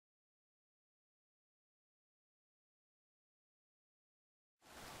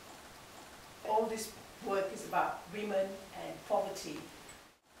all this work is about women and poverty.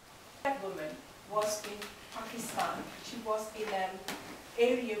 That woman was in Pakistan. She was in an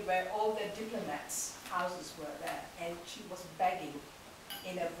area where all the diplomats' houses were there, and she was begging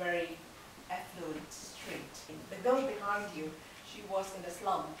in a very affluent street. The girl behind you, she was in the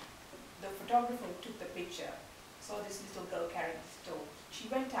slum. The photographer who took the picture saw this little girl carrying this doll. She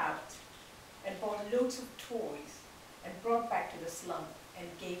went out and bought loads of toys and brought back to the slum and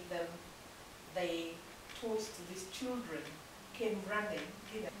gave them the toys to these children, came running,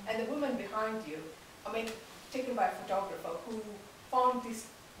 you know. And the woman behind you, I mean, taken by a photographer who found this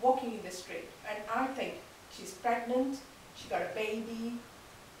walking in the street, and I think she's pregnant, she got a baby,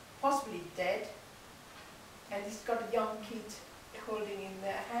 possibly dead, and she's got a young kid holding in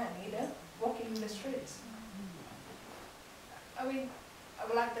their hand, you know, walking in the streets. I mean,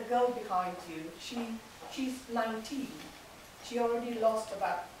 like the girl behind you, she's 19. She already lost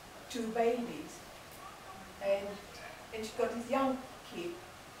about 2 babies, and she got this young kid,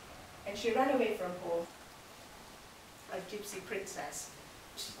 and she ran away from home, a gypsy princess.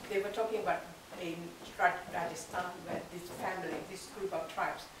 They were talking about in Rajasthan, where this family, this group of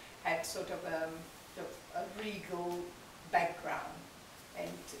tribes, had sort of a regal background, and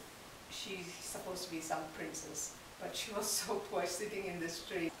she's supposed to be some princess, but she was so poor, sitting in the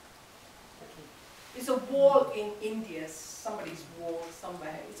street. It's a wall in India, somebody's wall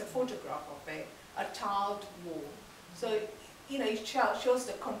somewhere. It's a photograph of a tiled wall. So, you know, it shows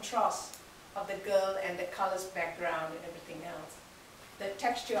the contrast of the girl and the colors background and everything else. The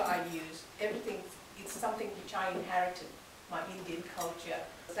texture I use, everything, it's something which I inherited, my Indian culture.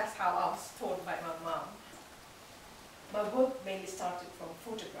 That's how I was taught by my mom. My work mainly started from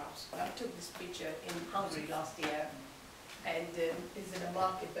photographs. I took this picture in Hungary last year, and it's in a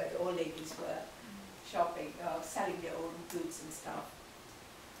market where the old ladies were shopping, selling their own goods and stuff.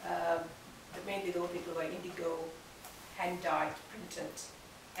 Mainly the old people were indigo, hand-dyed, printed,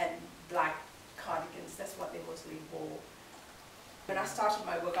 and black cardigans. That's what they mostly wore. When I started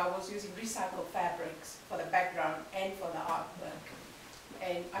my work, I was using recycled fabrics for the background and for the artwork.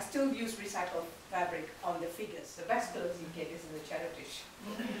 And I still use recycled fabric on the figures. The best clothes you get is in the charity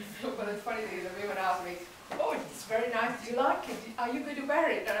shop. But the funny thing is, the women ask me, "Oh, it's very nice. Do you like it? Are you going to wear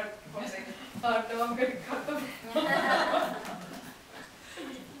it?" And I'm saying, "Oh no, I'm going to cut them."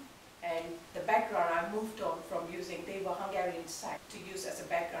 And the background I moved on from using, they were Hungarian sack, to use as a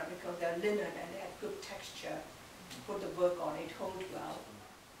background because they're linen and they had good texture. To put the work on, it holds well.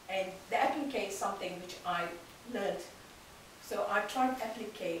 And the applique is something which I learned. So I try to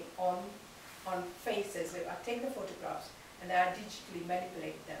applicate on faces. I take the photographs and then I digitally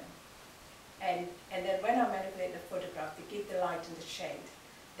manipulate them. And then when I manipulate the photograph, they give the light and the shade.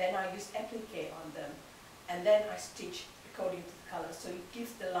 Then I use applique on them, and then I stitch according to the color. So it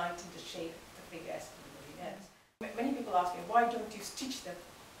gives the light and the shade of the figure as everybody knows. Many people ask me, why don't you stitch the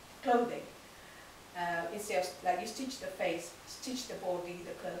clothing? Instead of, like, you stitch the face, stitch the body,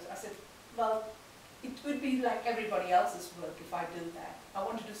 the clothes. I said, well, it would be like everybody else's work if I do that. I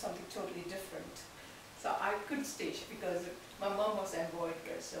want to do something totally different. So I could stitch because my mom was an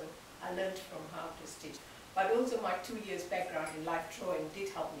embroiderer, so I learned from how to stitch. But also my 2 years background in life drawing did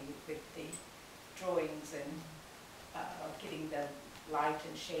help me with the drawings and getting the light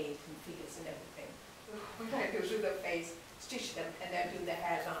and shade and figures and everything. When I do the face, stitch them, and then do the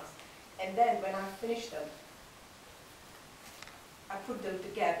hair last. And then when I finish them, I put them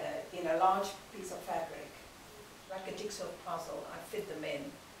together in a large piece of fabric, like a jigsaw puzzle. I fit them in.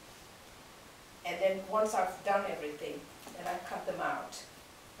 And then once I've done everything, then I cut them out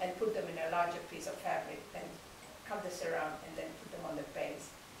and put them in a larger piece of fabric, and cut this around and then put them on the base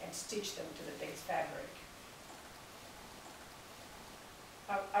and stitch them to the base fabric.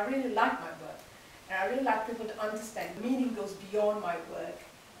 I really like my work, and I really like people to understand the meaning goes beyond my work.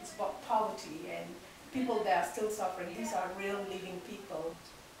 It's about poverty and people that are still suffering. These are real living people.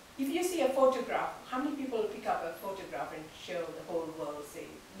 If you see a photograph, how many people pick up a photograph and show the whole world, say,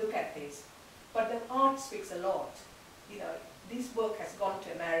 look at this? But the art speaks a lot. You know, this work has gone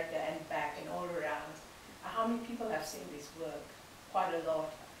to America and back and all around. How many people have seen this work? Quite a lot.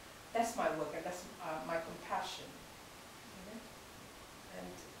 That's my work, and that's my compassion. You know?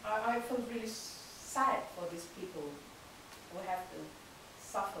 And I feel really sad for these people who have to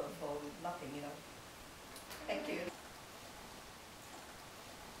suffer for nothing, you know. Thank you.